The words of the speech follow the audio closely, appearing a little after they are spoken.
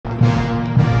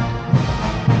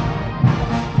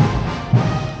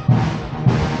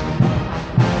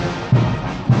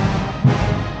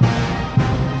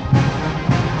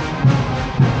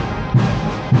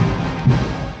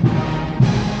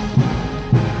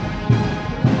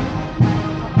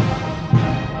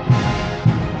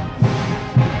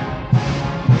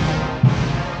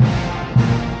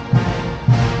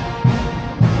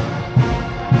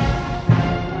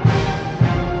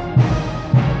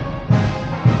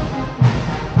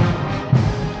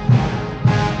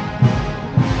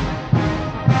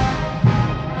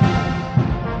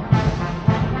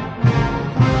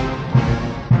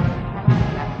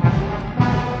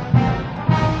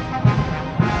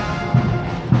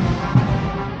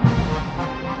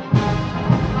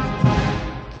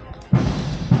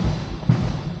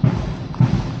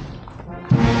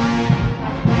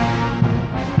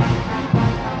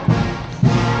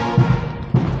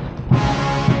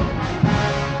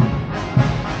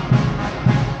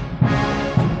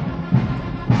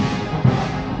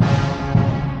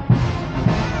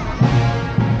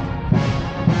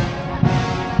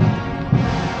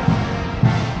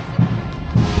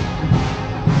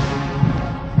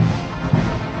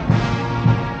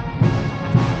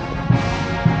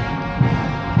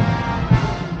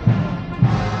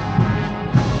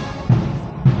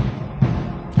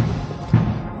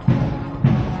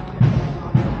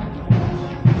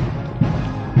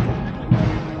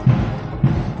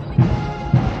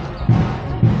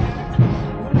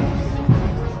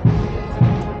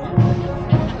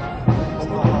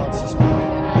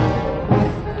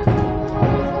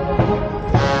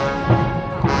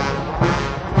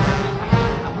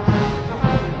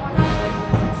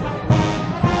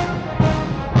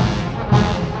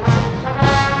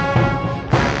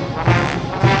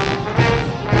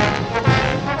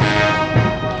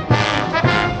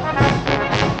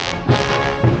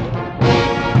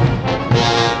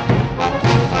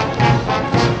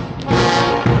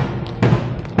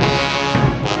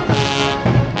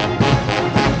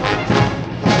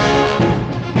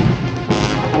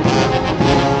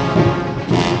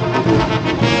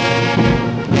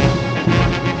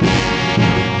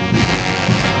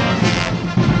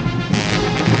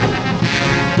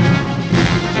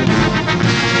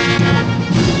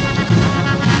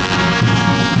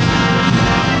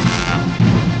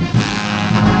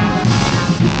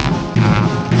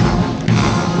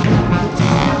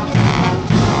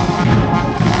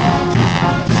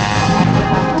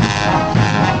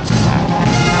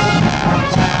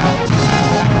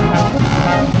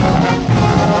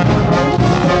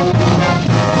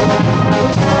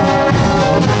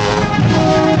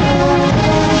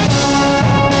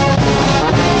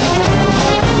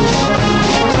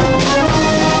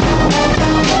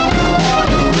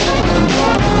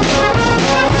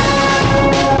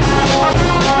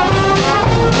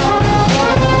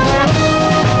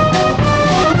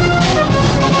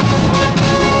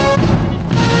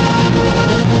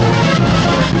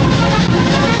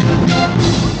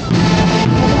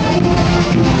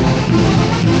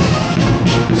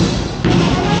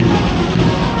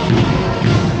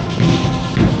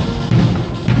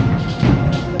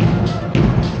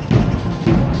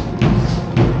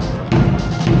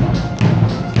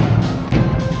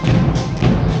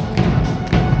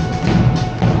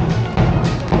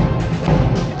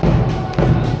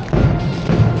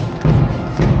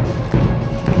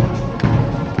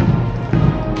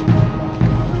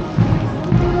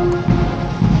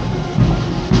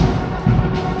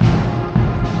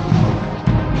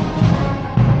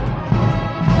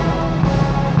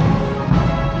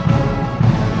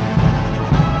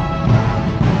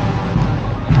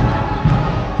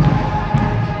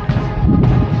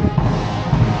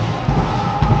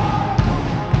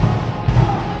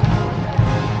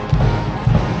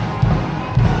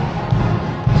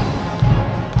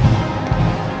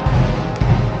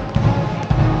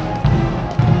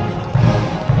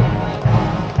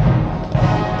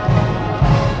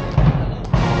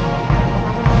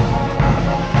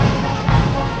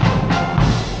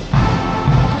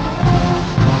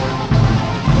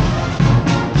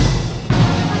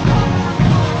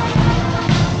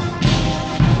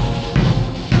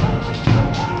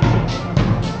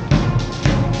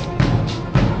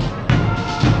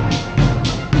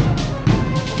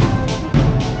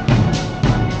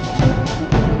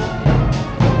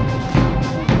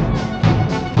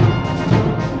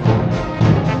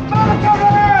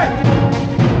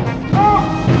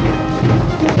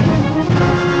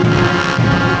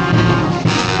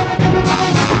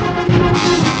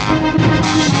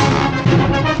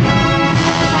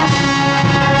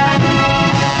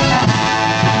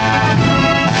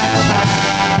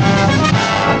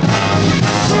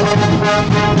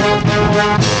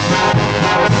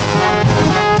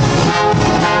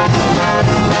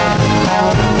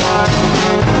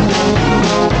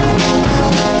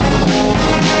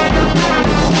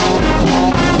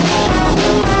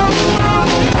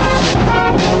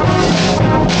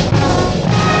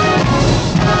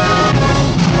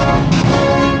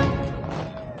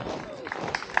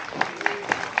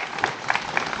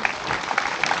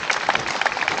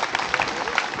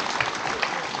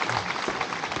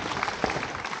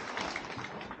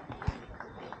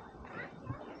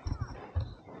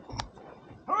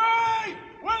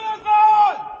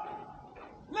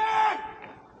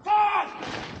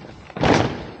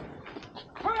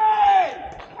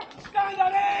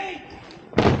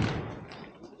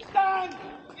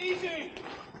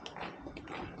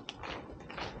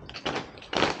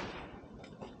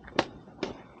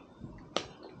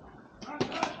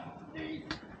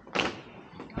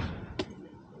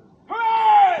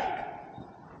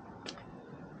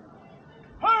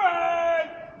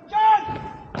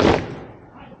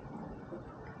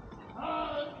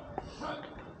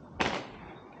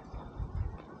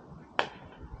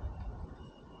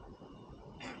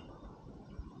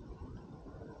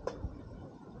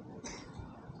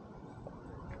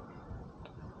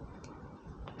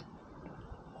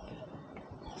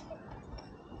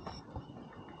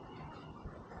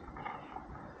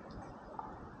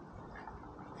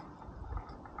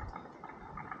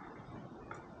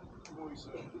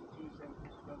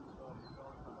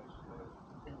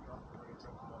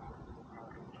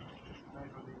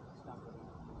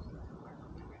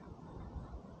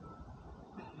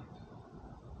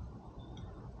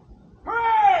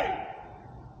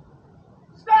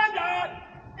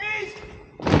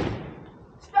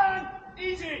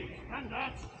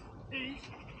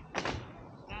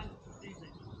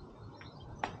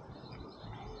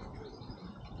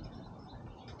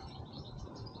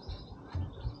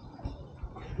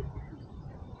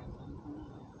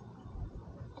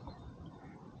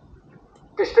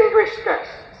Distinguished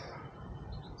guests,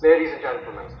 ladies and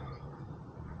gentlemen,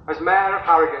 as Mayor of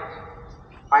Harrogate,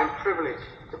 I am privileged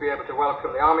to be able to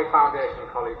welcome the Army Foundation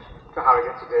College to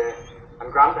Harrogate today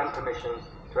and grant them permission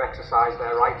to exercise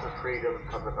their right of freedom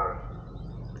of the borough.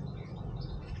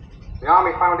 The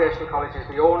Army Foundation College is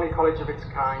the only college of its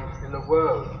kind in the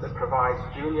world that provides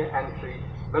junior entry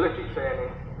military training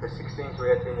for 16 to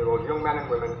 18-year-old young men and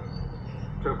women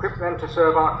to equip them to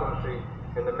serve our country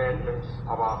in the maintenance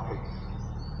of our peace.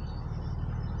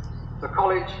 The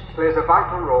college plays a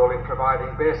vital role in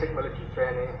providing basic military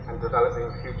training and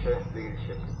developing future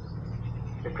leadership.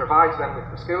 It provides them with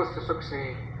the skills to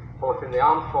succeed both in the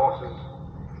armed forces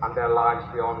and their lives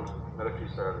beyond military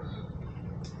service.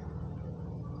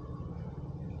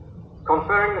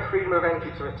 Conferring the freedom of entry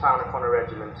to a town upon a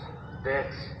regiment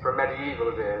dates from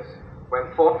medieval days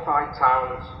when fortified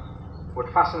towns would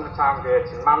fasten the town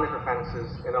gates and man the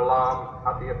defences in alarm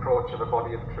at the approach of a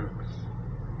body of troops.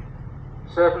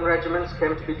 Certain regiments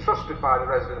came to be trusted by the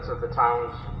residents of the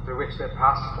towns through which they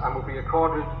passed and would be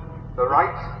accorded the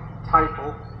right,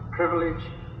 title, privilege,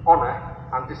 honour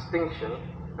and distinction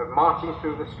of marching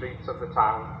through the streets of the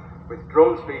town with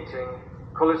drums beating,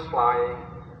 colours flying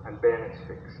and bayonets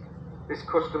fixed. This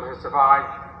custom has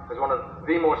survived as one of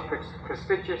the most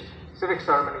prestigious civic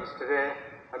ceremonies today,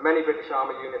 and many British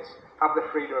Army units have the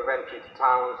freedom of entry to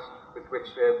towns with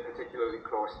which they have particularly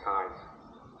close ties.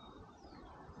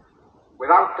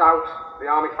 Without doubt, the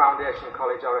Army Foundation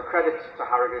College are a credit to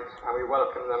Harrogate and we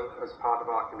welcome them as part of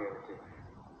our community.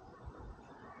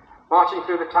 Marching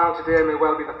through the town today may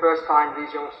well be the first time these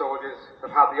young soldiers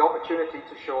have had the opportunity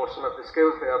to show some of the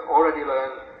skills they have already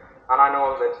learned, and I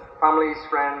know that families,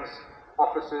 friends,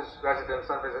 officers, residents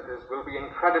and visitors will be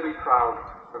incredibly proud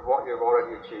of what you have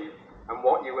already achieved and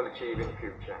what you will achieve in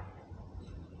future.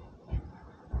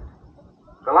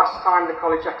 The last time the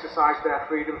college exercised their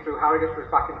freedom through Harrogate was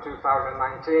back in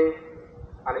 2019,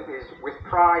 and it is with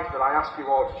pride that I ask you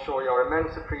all to show your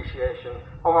immense appreciation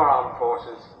of our armed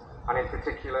forces, and in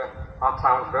particular our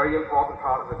town's very important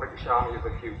part of the British Army of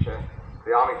the future,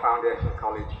 the Army Foundation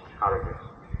College, Harrogate.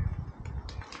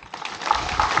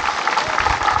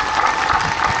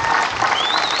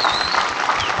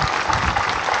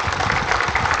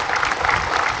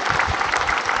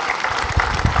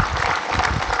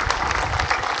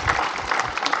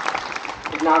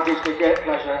 It now gives me great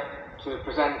pleasure to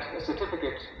present a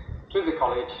certificate to the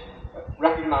college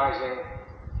recognising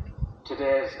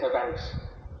today's events,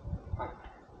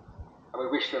 and we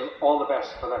wish them all the best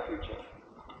for their future.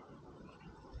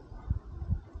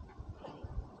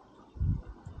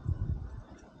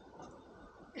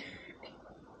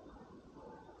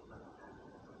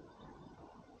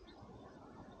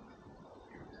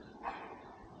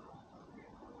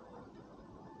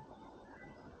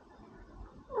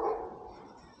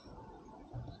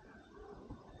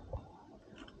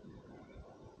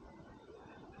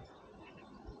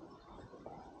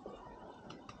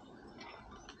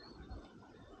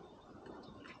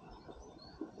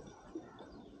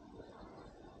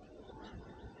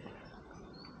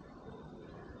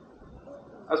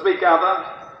 As we gather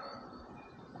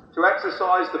to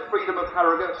exercise the freedom of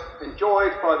Harrogate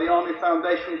enjoyed by the Army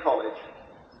Foundation College,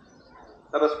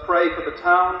 let us pray for the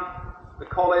town, the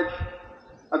college,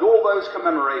 and all those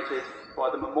commemorated by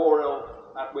the memorial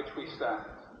at which we stand.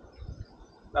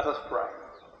 Let us pray.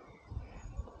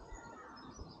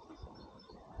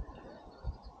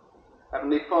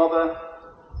 Heavenly Father,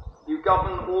 you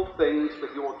govern all things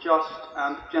with your just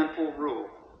and gentle rule.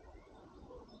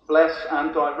 Bless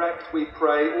and direct, we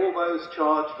pray, all those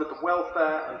charged with the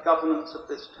welfare and governance of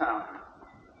this town.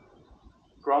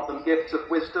 Grant them gifts of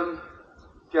wisdom,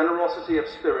 generosity of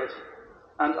spirit,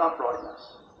 and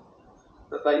uprightness,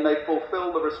 that they may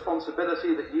fulfill the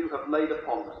responsibility that you have laid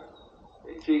upon them.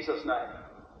 In Jesus' name,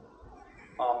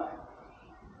 Amen.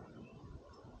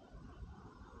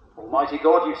 Almighty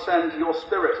God, you send your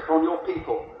Spirit upon your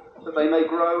people, that they may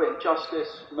grow in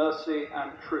justice, mercy,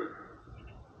 and truth.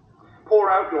 Pour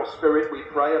out your Spirit, we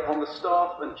pray, upon the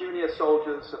staff and junior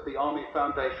soldiers of the Army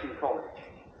Foundation College,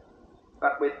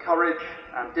 that with courage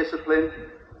and discipline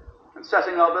and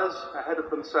setting others ahead of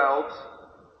themselves,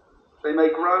 they may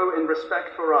grow in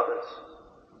respect for others,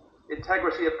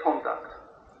 integrity of conduct,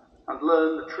 and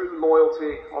learn the true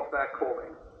loyalty of their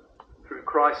calling, through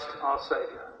Christ our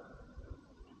Saviour.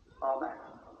 Amen.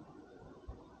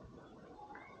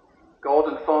 God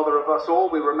and Father of us all,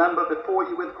 we remember before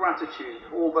you with gratitude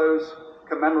all those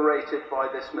commemorated by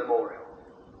this memorial.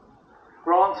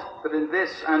 Grant that in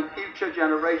this and future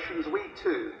generations we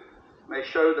too may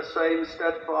show the same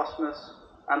steadfastness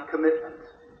and commitment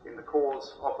in the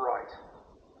cause of right.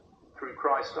 Through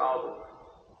Christ our Lord.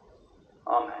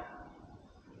 Amen.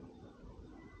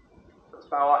 Let's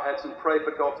bow our heads and pray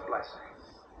for God's blessing.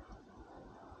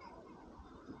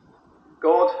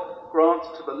 God, grant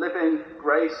to the living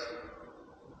grace,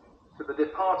 to the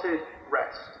departed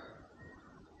rest,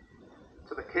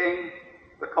 to the King,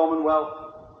 the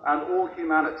Commonwealth, and all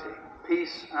humanity,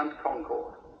 peace and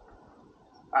concord,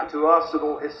 and to us and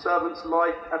all his servants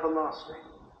life everlasting.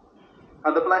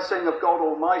 And the blessing of God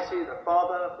Almighty, the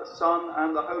Father, the Son,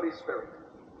 and the Holy Spirit,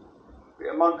 be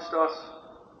amongst us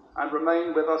and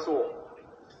remain with us all,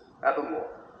 evermore.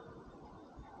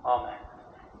 Amen.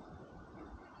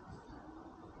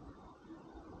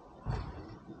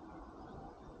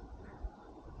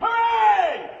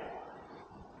 Hooray!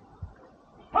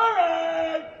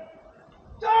 Hooray!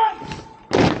 Done!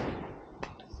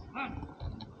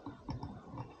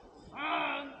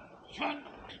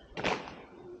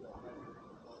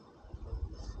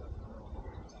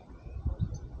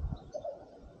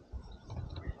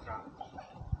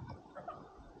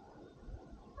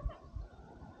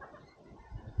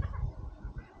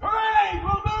 Hooray!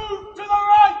 We'll move to the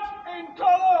right in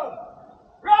column!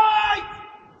 Right!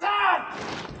 Dad!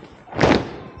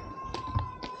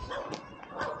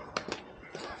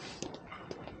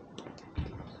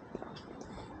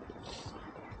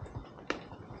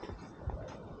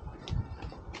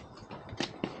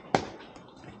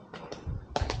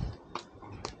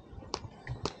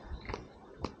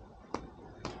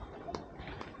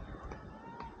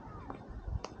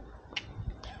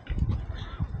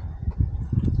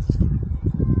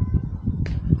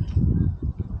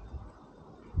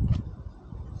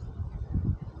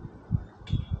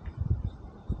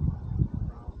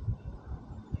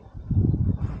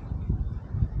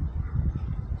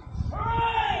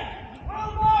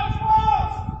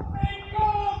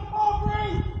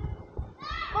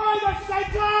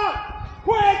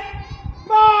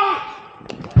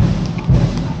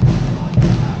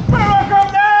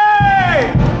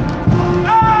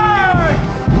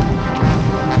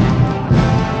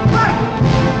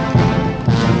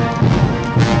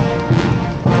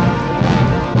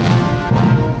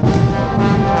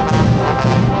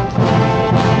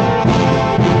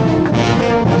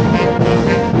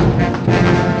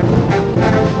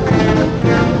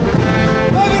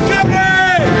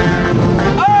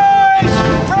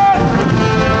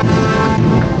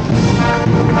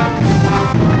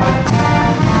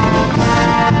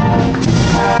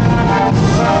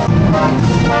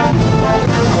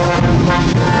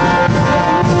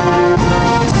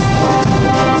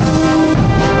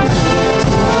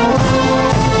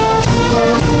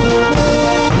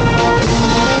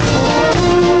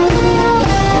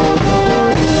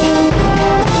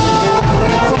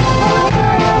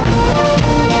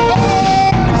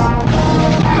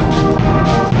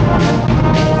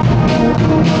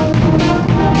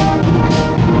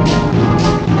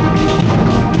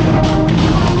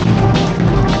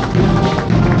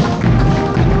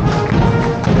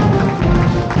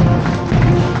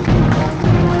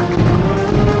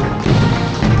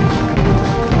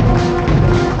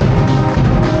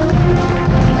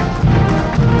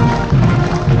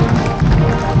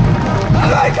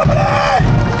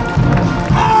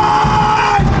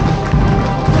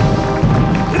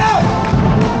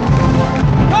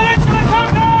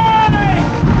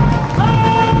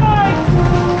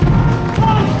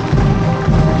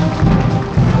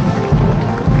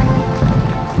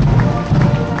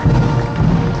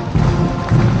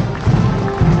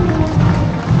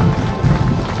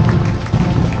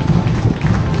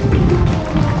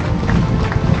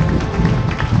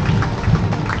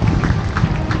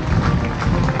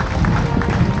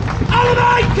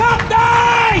 Come down!